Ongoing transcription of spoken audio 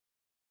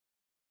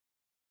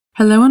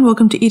Hello and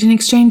welcome to Eden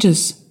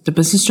Exchanges, the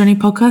business journey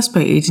podcast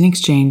by Eden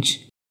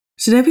Exchange.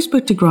 Today we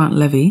spoke to Grant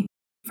Levy,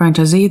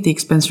 franchisee at the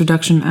Expense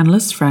Reduction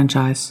Analysts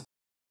franchise.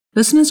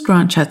 Listeners,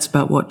 Grant chats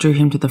about what drew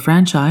him to the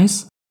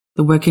franchise,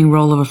 the working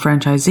role of a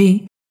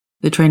franchisee,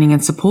 the training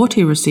and support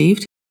he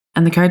received,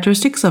 and the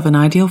characteristics of an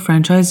ideal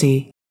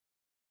franchisee.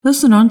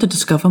 Listen on to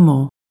discover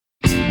more.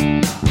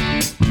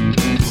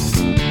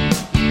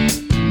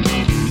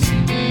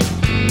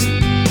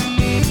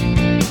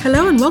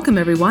 Hello and welcome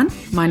everyone.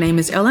 My name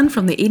is Ellen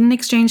from the Eden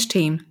Exchange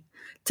team.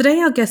 Today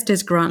our guest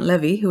is Grant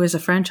Levy, who is a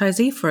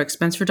franchisee for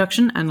Expense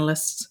Reduction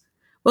Analysts.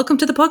 Welcome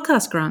to the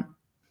podcast, Grant.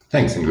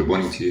 Thanks, and good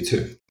morning to you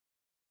too.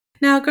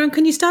 Now, Grant,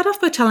 can you start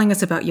off by telling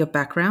us about your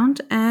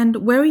background and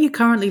where are you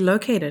currently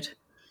located?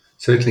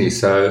 Certainly.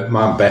 So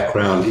my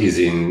background is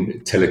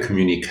in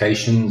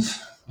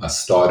telecommunications. I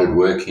started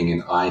working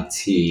in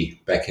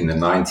IT back in the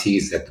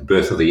 90s at the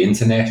birth of the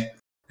internet,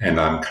 and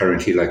I'm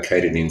currently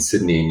located in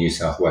Sydney, New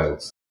South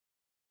Wales.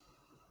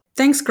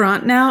 Thanks,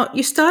 Grant. Now,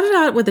 you started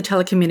out with a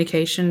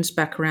telecommunications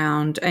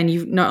background and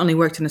you've not only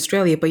worked in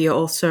Australia, but you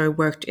also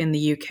worked in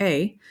the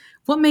UK.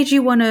 What made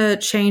you want to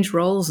change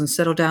roles and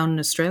settle down in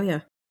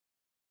Australia?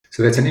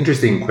 So that's an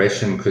interesting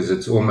question because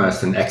it's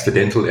almost an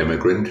accidental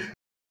immigrant.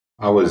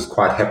 I was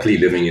quite happily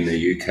living in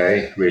the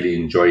UK, really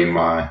enjoying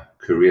my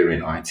career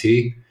in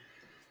IT,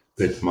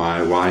 but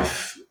my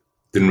wife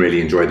didn't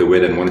really enjoy the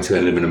weather and wanted to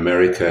live in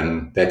America,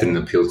 and that didn't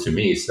appeal to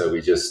me. So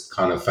we just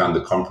kind of found the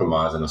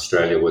compromise, and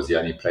Australia was the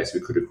only place we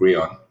could agree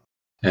on.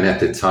 And at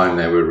the time,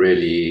 they were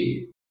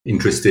really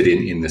interested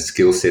in the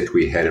skill set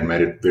we had and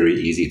made it very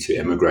easy to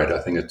emigrate.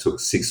 I think it took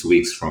 6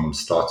 weeks from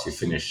start to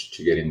finish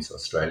to get into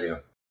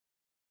Australia.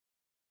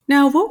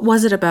 Now, what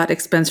was it about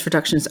Expense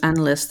Reductions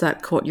Analysts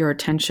that caught your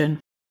attention?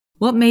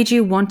 What made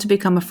you want to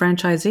become a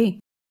franchisee?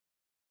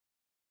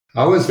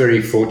 I was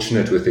very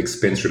fortunate with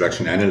Expense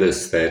Reduction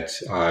Analysts that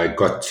I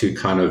got to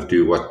kind of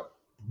do what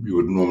you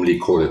would normally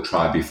call a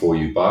try before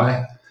you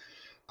buy.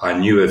 I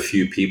knew a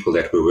few people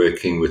that were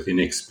working within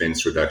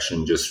expense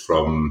reduction just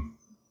from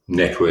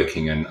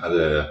networking and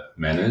other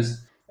manners.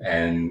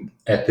 And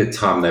at the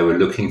time, they were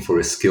looking for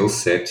a skill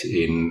set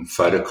in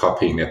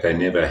photocopying that they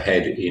never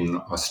had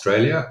in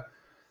Australia.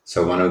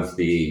 So one of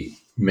the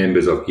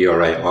members of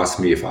ERA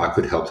asked me if I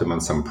could help them on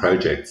some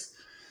projects.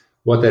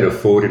 What that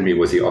afforded me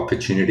was the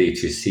opportunity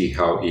to see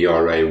how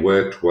ERA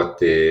worked, what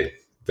their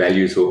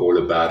values were all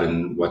about,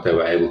 and what they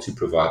were able to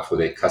provide for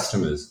their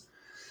customers.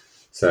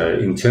 So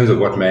in terms of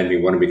what made me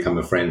want to become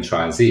a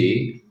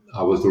franchisee,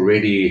 I was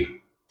already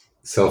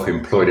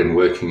self-employed and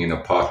working in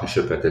a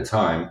partnership at the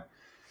time.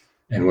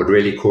 And what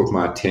really caught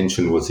my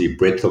attention was the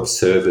breadth of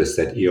service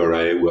that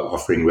ERA were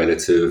offering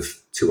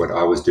relative to what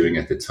I was doing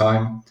at the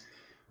time.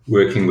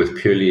 Working with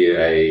purely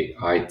a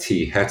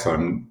IT hat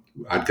on,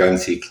 I'd go and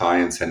see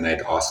clients and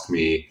they'd ask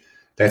me,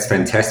 that's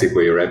fantastic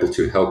where you're able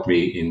to help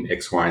me in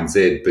X, Y, and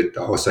Z, but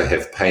I also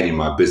have pain in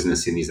my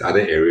business in these other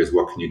areas.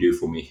 What can you do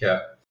for me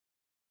here?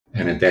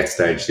 And at that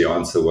stage, the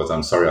answer was,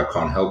 I'm sorry, I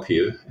can't help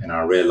you. And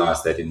I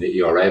realized that in the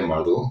ERA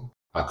model,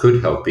 I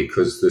could help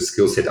because the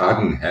skill set I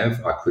didn't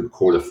have, I could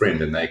call a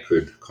friend and they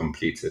could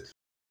complete it.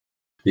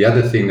 The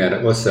other thing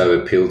that also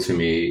appealed to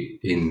me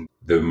in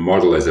the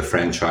model as a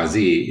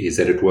franchisee is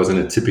that it wasn't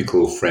a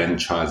typical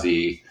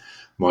franchisee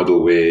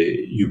model where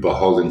you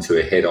beholden to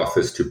a head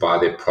office to buy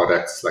their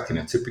products, like in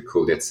a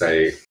typical, let's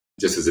say,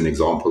 just as an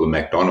example, a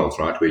McDonald's,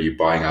 right, where you're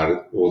buying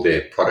out all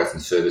their products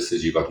and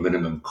services. You've got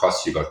minimum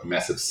costs, you've got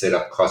massive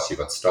setup costs, you've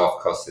got staff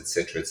costs,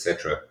 etc.,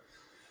 etc.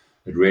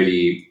 It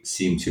really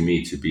seemed to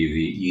me to be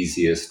the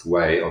easiest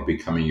way of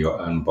becoming your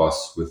own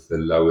boss with the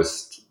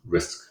lowest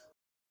risk.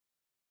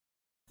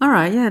 All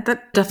right, yeah,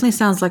 that definitely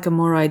sounds like a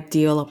more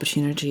ideal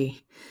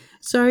opportunity.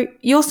 So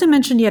you also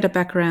mentioned you had a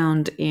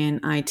background in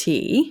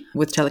IT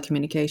with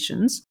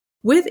telecommunications.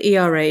 With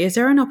ERA, is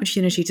there an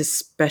opportunity to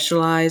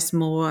specialize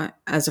more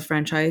as a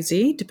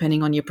franchisee,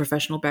 depending on your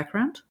professional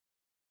background?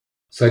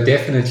 So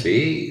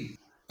definitely,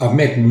 I've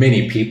met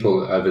many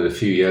people over the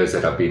few years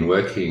that I've been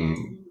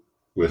working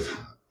with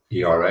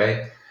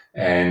ERA,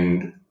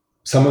 and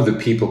some of the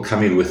people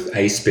come in with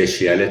a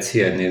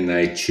speciality and then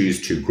they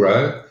choose to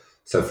grow.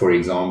 So for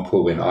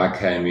example, when I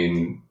came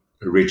in,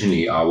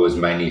 originally, I was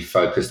mainly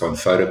focused on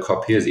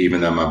photocopiers,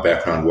 even though my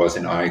background was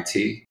in IT.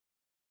 It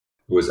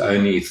was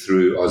only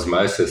through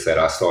osmosis that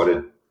I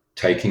started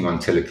taking on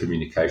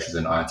telecommunications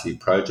and IT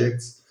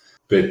projects.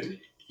 But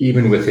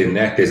even within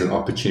that, there's an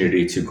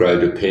opportunity to grow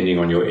depending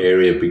on your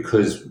area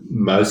because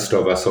most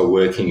of us are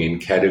working in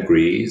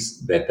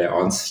categories that they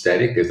aren't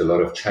static. There's a lot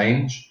of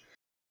change.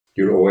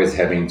 You're always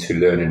having to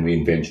learn and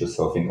reinvent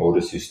yourself in order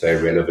to stay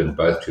relevant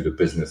both to the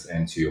business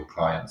and to your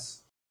clients.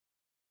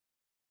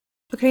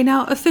 Okay,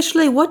 now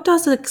officially, what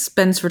does the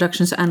Expense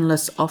Reductions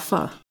Analyst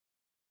offer?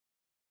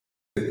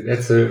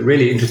 That's a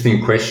really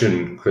interesting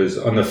question because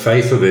on the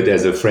face of it,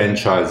 as a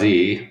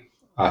franchisee,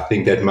 I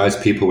think that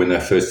most people, when they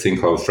first think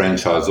of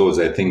franchisors,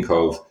 they think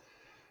of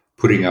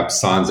putting up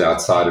signs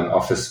outside an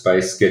office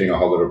space, getting a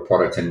whole lot of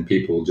product and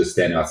people just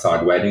stand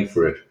outside waiting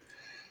for it.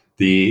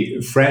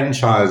 The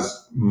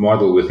franchise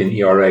model within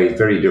ERA is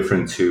very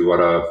different to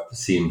what I've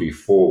seen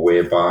before,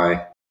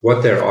 whereby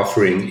what they're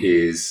offering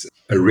is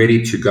a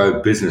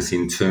ready-to-go business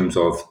in terms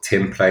of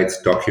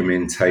templates,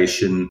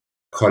 documentation,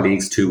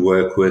 colleagues to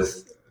work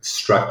with,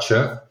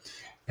 structure,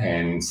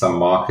 and some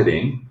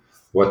marketing.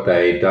 What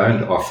they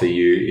don't offer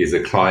you is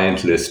a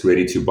client list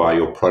ready to buy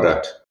your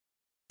product.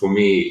 For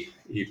me,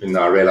 even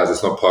though I realize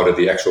it's not part of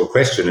the actual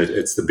question,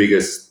 it's the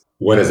biggest.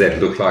 What does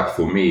that look like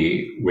for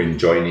me when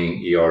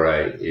joining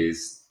ERA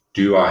is,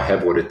 do I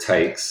have what it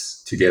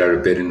takes to get out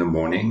of bed in the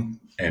morning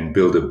and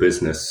build a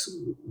business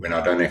when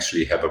I don't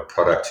actually have a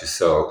product to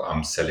sell?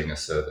 I'm selling a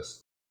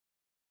service.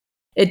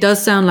 It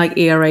does sound like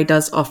ERA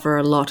does offer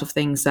a lot of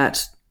things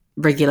that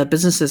regular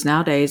businesses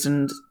nowadays,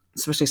 and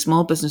especially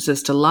small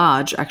businesses to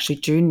large, actually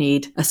do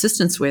need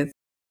assistance with.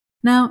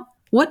 Now,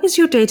 what is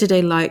your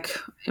day-to-day like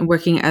in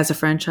working as a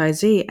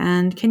franchisee?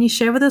 And can you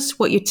share with us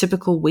what your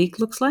typical week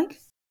looks like?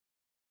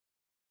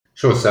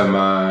 Sure. So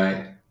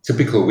my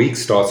typical week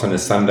starts on a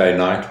Sunday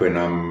night when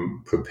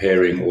I'm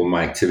preparing all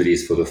my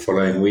activities for the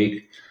following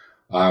week.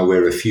 I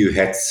wear a few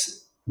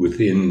hats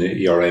within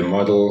the ERA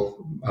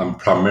model. I'm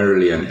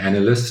primarily an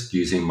analyst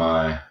using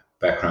my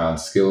background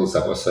skills.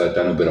 I've also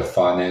done a bit of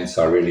finance.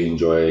 I really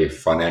enjoy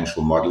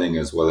financial modeling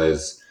as well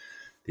as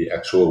the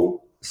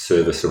actual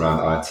service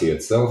around IT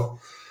itself.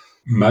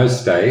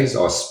 Most days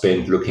are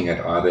spent looking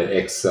at either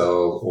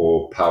Excel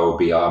or Power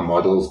BI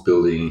models,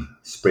 building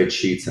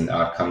spreadsheets and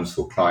outcomes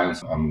for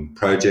clients on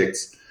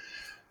projects.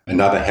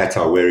 Another hat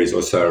I wear is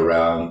also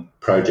around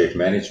project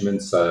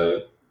management.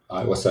 So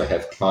I also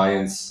have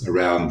clients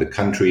around the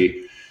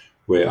country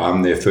where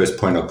I'm their first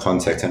point of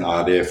contact, and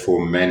I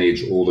therefore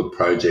manage all the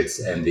projects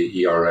and the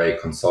ERA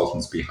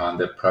consultants behind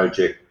that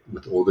project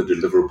with all the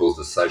deliverables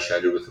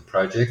associated with the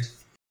project.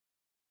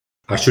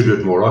 I should do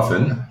it more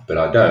often, but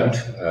I don't.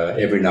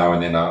 Every now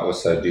and then I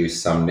also do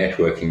some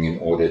networking in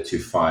order to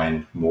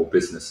find more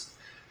business.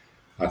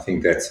 I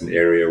think that's an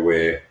area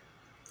where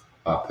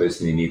I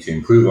personally need to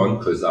improve on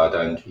because I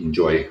don't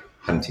enjoy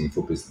hunting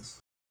for business.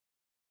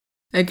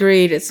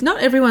 Agreed. It's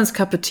not everyone's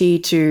cup of tea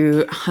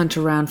to hunt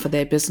around for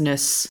their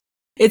business.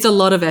 It's a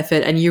lot of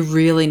effort, and you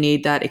really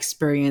need that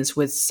experience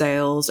with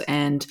sales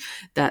and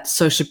that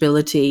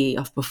sociability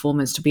of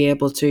performance to be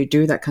able to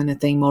do that kind of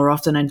thing more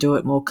often and do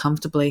it more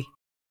comfortably.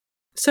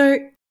 So,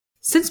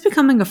 since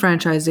becoming a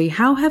franchisee,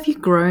 how have you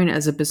grown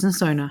as a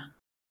business owner?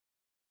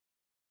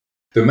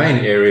 The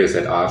main areas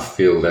that I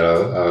feel that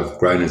I've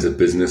grown as a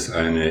business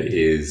owner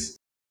is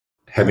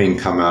having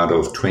come out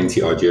of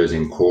 20 odd years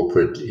in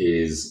corporate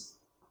is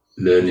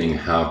learning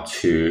how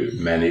to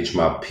manage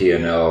my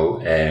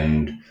P&L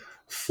and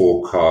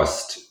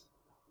forecast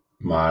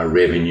my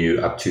revenue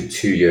up to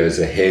 2 years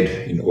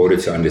ahead in order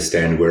to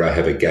understand where I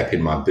have a gap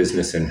in my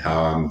business and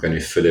how I'm going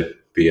to fill it,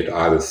 be it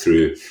either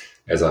through,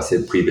 as I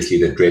said previously,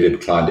 the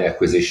dreaded client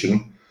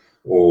acquisition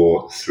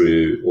or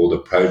through all the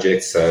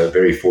projects. So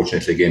very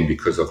fortunately, again,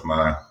 because of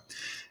my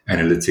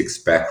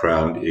analytics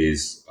background,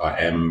 is I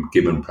am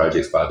given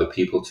projects by other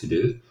people to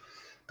do.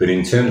 But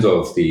in terms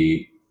of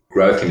the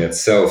growth in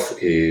itself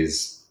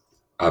is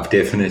I've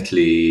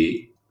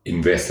definitely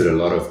invested a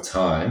lot of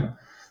time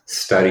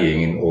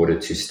studying in order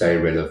to stay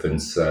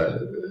relevant. So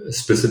a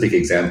specific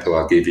example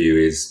I'll give you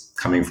is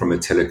coming from a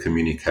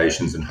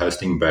telecommunications and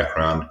hosting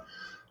background.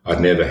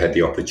 I'd never had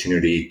the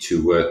opportunity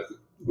to work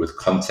with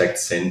contact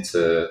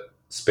center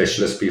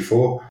specialists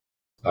before.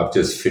 I've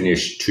just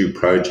finished 2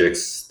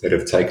 projects that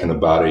have taken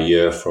about a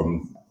year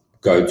from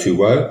go to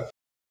woe.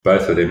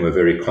 Both of them were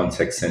very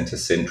contact center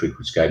centric,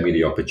 which gave me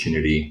the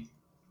opportunity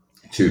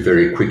to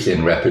very quickly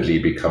and rapidly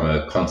become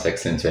a contact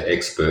center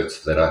expert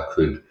so that I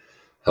could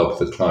help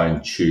the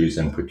client choose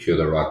and procure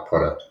the right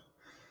product.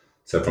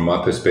 So from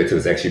my perspective,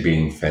 it's actually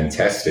been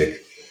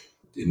fantastic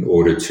in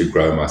order to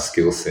grow my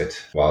skill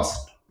set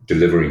whilst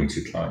delivering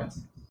to clients.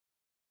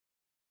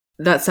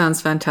 That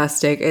sounds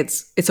fantastic.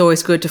 It's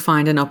always good to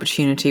find an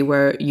opportunity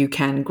where you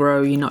can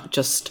grow. You're not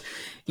just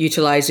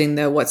utilizing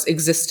what's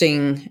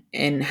existing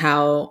in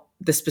how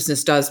this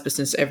business does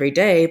business every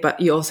day, but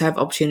you also have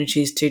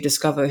opportunities to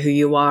discover who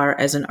you are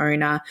as an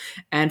owner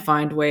and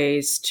find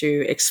ways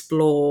to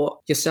explore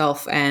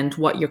yourself and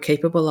what you're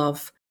capable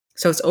of.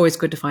 So it's always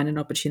good to find an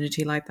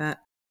opportunity like that.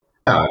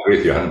 I agree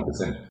with you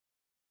 100%.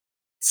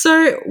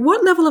 So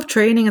what level of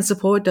training and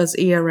support does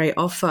ERA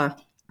offer?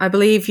 I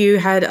believe you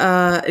had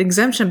an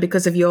exemption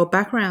because of your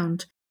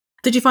background.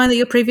 Did you find that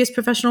your previous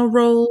professional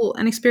role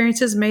and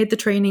experiences made the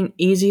training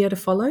easier to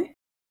follow?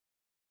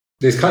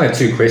 There's kind of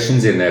 2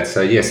 questions in that.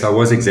 So yes, I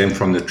was exempt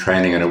from the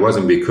training, and it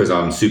wasn't because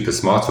I'm super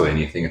smart or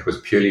anything. It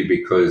was purely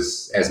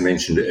because, as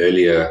mentioned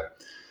earlier,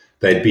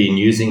 they'd been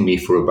using me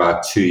for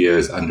about 2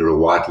 years under a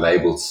white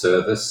labeled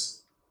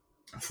service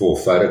for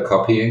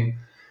photocopying,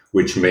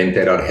 which meant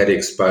that I'd had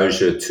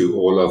exposure to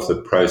all of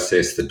the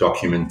process, the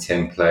document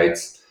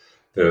templates,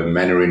 the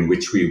manner in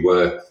which we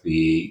work,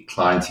 the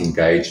client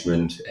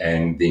engagement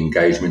and the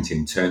engagement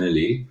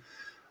internally,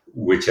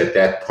 which at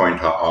that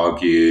point I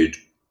argued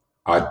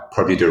I'd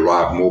probably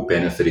derive more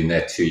benefit in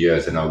that 2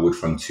 years than I would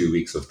from 2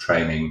 weeks of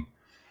training.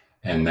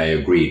 And they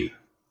agreed.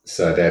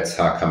 So that's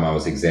how come I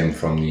was exempt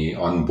from the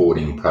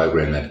onboarding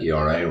program that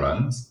ERA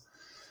runs.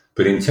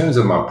 But in terms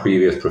of my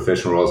previous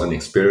professional roles and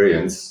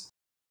experience,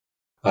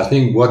 I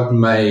think what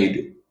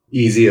made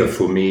easier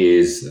for me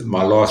is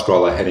my last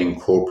role I had in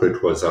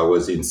corporate was I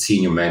was in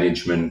senior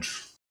management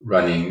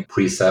running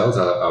pre-sales.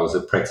 I was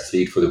a practice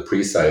lead for the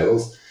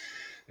pre-sales.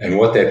 And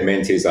what that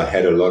meant is I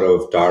had a lot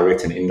of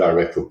direct and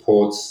indirect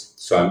reports.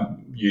 So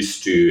I'm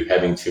used to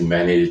having to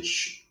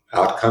manage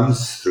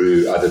outcomes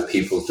through other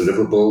people's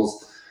deliverables.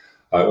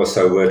 I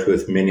also worked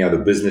with many other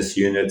business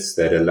units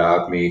that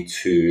allowed me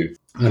to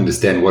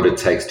understand what it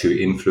takes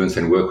to influence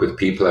and work with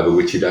people over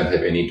which you don't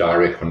have any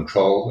direct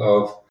control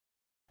of.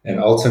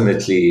 And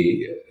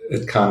ultimately,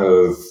 it kind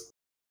of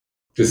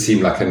just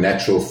seemed like a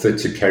natural fit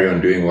to carry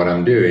on doing what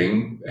I'm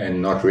doing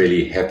and not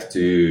really have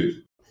to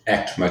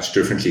act much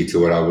differently to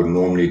what I would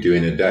normally do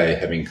in a day,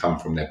 having come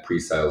from that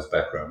pre-sales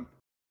background.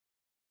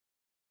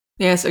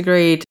 Yes,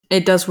 agreed.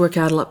 It does work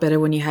out a lot better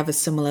when you have a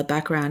similar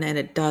background, and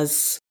it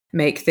does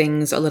make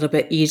things a little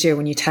bit easier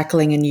when you're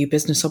tackling a new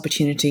business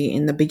opportunity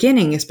in the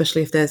beginning,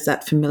 especially if there's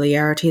that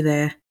familiarity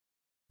there.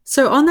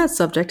 So on that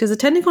subject, is a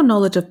technical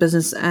knowledge of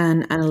business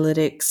and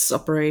analytics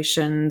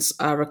operations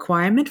a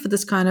requirement for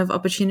this kind of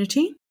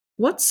opportunity?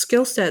 What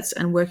skill sets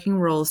and working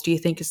roles do you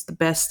think is the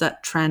best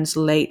that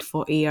translate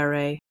for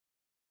ERA?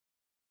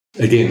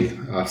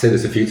 Again, I've said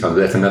this a few times,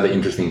 but that's another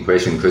interesting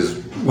question, because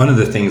one of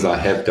the things I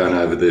have done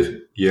over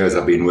the years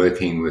I've been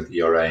working with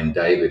ERA and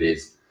David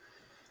is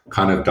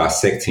kind of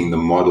dissecting the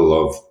model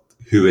of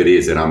who it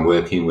is that I'm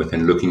working with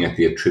and looking at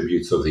the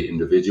attributes of the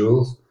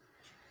individuals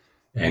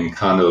and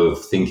kind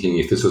of thinking,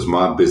 if this was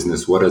my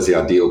business, what does the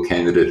ideal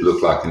candidate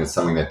look like? And it's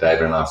something that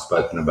David and I have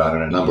spoken about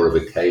on a number of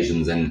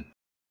occasions. And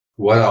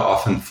what I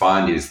often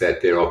find is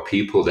that there are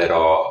people that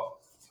are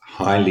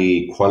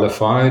highly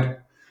qualified,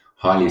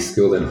 highly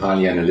skilled, and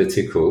highly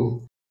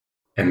analytical,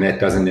 and that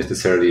doesn't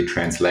necessarily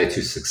translate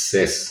to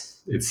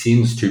success. It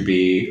seems to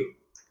be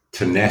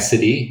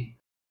tenacity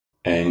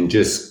and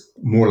just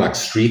more like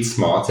street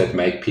smarts that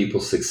make people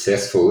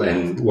successful.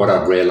 And what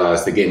I've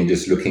realized, again,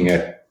 just looking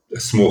at a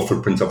small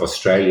footprint of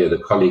Australia, the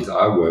colleagues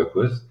I work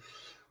with,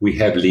 we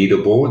have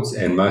leaderboards,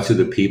 and most of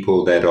the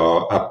people that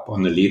are up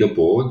on the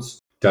leaderboards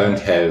don't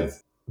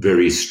have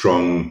very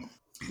strong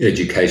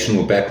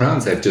educational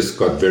backgrounds. They've just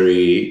got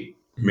very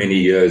many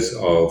years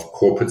of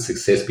corporate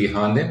success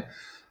behind them,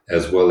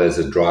 as well as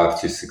a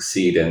drive to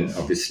succeed, and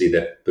obviously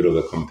that bit of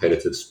a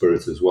competitive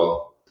spirit as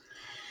well.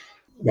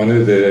 One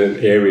of the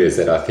areas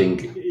that I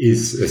think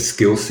is a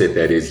skill set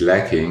that is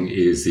lacking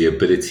is the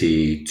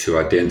ability to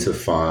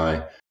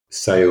identify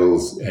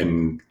sales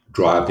and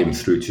drive them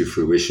through to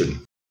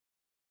fruition.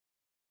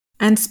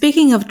 And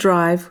speaking of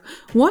drive,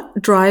 what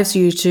drives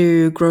you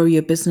to grow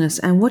your business,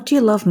 and what do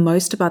you love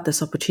most about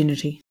this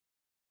opportunity?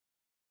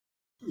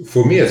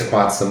 For me, it's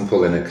quite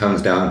simple, and it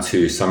comes down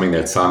to something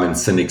that Simon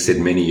Sinek said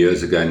many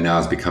years ago and now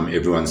has become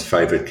everyone's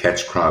favorite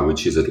catch cry,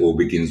 which is it all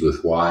begins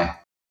with why.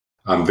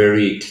 I'm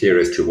very clear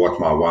as to what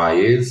my why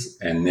is,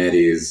 and that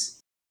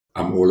is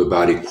I'm all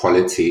about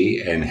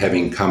equality. And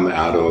having come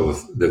out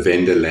of the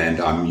vendor land,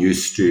 I'm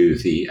used to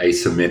the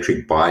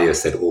asymmetric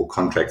bias that all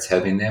contracts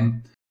have in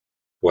them.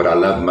 What I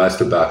love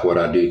most about what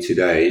I do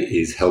today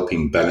is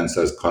helping balance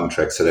those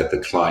contracts so that the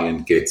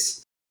client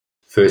gets,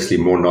 firstly,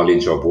 more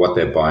knowledge of what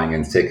they're buying,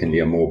 and secondly,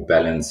 a more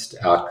balanced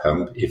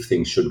outcome if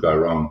things should go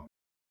wrong.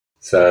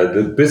 So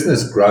the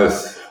business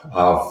growth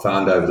I've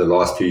found over the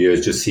last few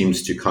years just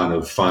seems to kind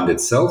of find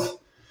itself.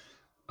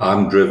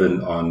 I'm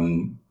driven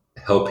on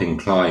helping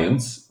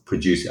clients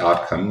produce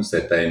outcomes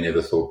that they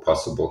never thought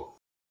possible.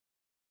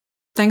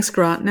 Thanks,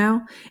 Grant.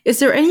 Now, is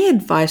there any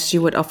advice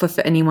you would offer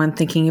for anyone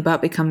thinking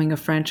about becoming a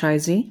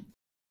franchisee?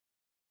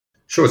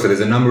 Sure. So there's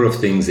a number of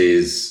things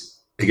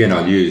again,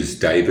 I'll use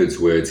David's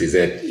words, is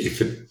that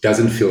if it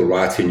doesn't feel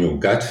right in your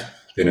gut,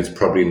 then it's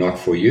probably not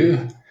for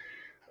you.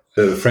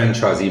 The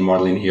franchisee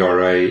model in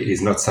ERA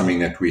is not something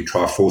that we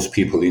try to force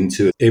people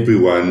into.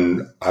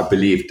 Everyone, I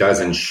believe, does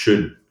and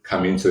should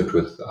come into it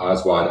with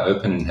eyes wide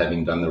open and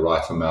having done the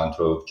right amount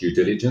of due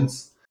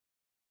diligence.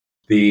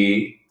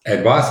 The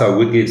advice I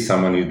would give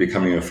someone who's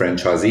becoming a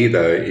franchisee,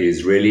 though,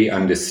 is really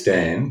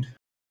understand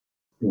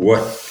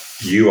what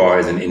you are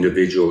as an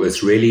individual.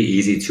 It's really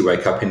easy to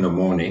wake up in the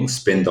morning,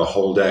 spend the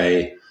whole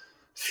day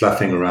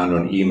fluffing around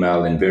on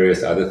email and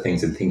various other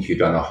things and think you've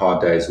done a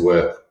hard day's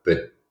work,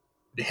 but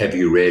have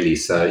you really?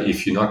 So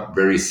if you're not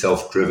very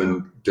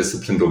self-driven,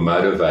 disciplined, or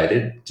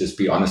motivated, just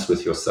be honest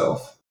with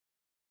yourself.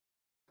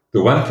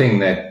 The one thing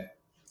that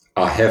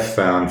I have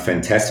found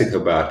fantastic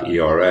about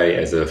ERA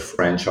as a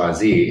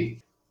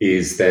franchisee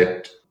is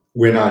that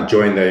when I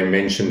joined, they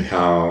mentioned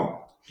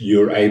how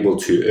you're able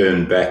to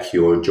earn back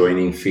your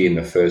joining fee in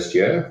the first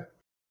year.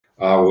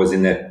 I was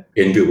in that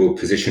enviable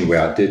position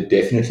where I did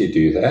definitely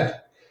do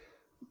that.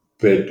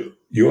 But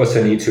you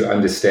also need to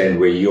understand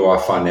where you are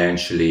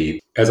financially.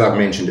 As I've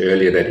mentioned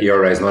earlier, that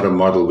ERA is not a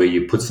model where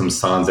you put some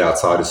signs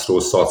outside a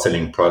store, start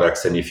selling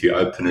products, and if you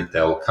open it,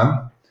 they'll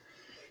come.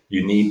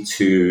 You need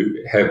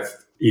to have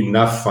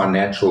enough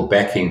financial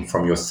backing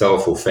from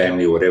yourself or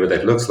family or whatever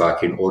that looks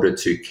like in order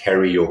to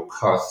carry your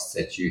costs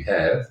that you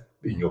have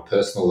in your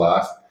personal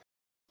life.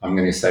 I'm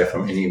going to say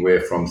from anywhere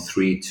from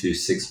 3 to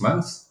 6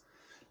 months,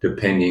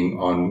 depending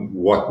on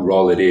what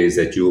role it is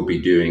that you'll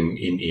be doing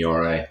in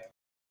ERA.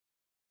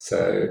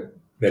 So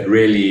that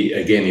really,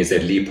 again, is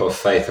that leap of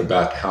faith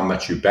about how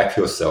much you back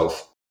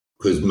yourself,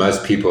 because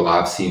most people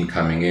I've seen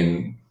coming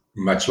in,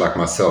 much like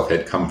myself,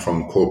 had come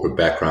from corporate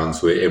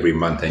backgrounds where every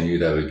month they knew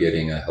they were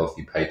getting a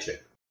healthy paycheck.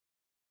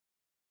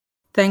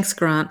 Thanks,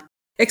 Grant.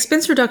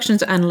 Expense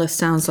reductions analyst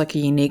sounds like a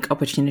unique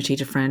opportunity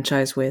to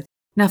franchise with.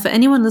 Now, for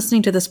anyone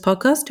listening to this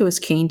podcast who is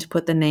keen to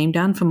put their name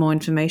down for more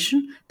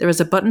information, there is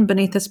a button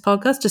beneath this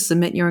podcast to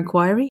submit your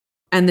inquiry,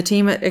 and the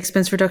team at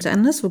Expense Reduction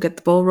Analyst will get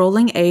the ball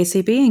rolling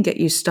ASAP and get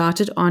you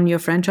started on your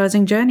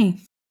franchising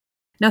journey.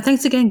 Now,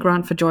 thanks again,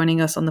 Grant, for joining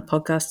us on the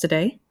podcast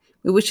today.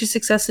 We wish you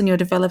success in your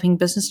developing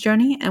business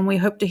journey, and we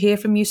hope to hear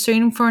from you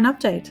soon for an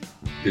update.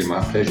 It's been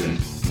my pleasure.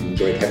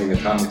 Enjoyed having the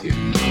time with you.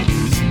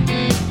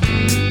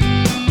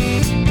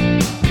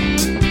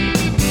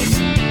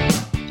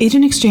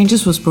 Eden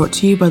Exchanges was brought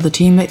to you by the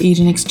team at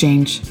Eden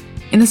Exchange.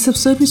 In this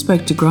episode, we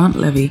spoke to Grant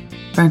Levy,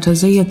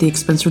 franchisee at the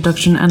Expense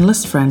Reduction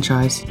Analyst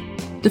franchise.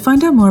 To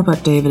find out more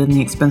about David and the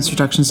Expense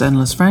Reductions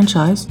Analyst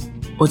franchise,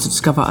 or to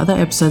discover other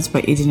episodes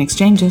by Eden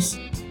Exchanges,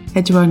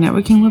 head to our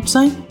networking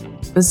website,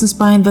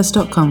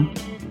 businessbyinvest.com.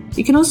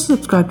 You can also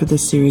subscribe to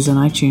this series on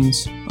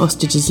iTunes, or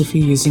Stitches if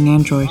you're using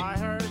Android.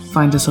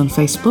 Find us on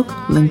Facebook,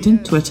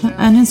 LinkedIn, Twitter,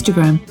 and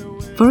Instagram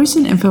for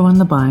recent info on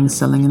the buying,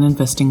 selling, and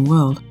investing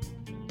world.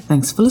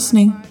 Thanks for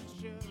listening.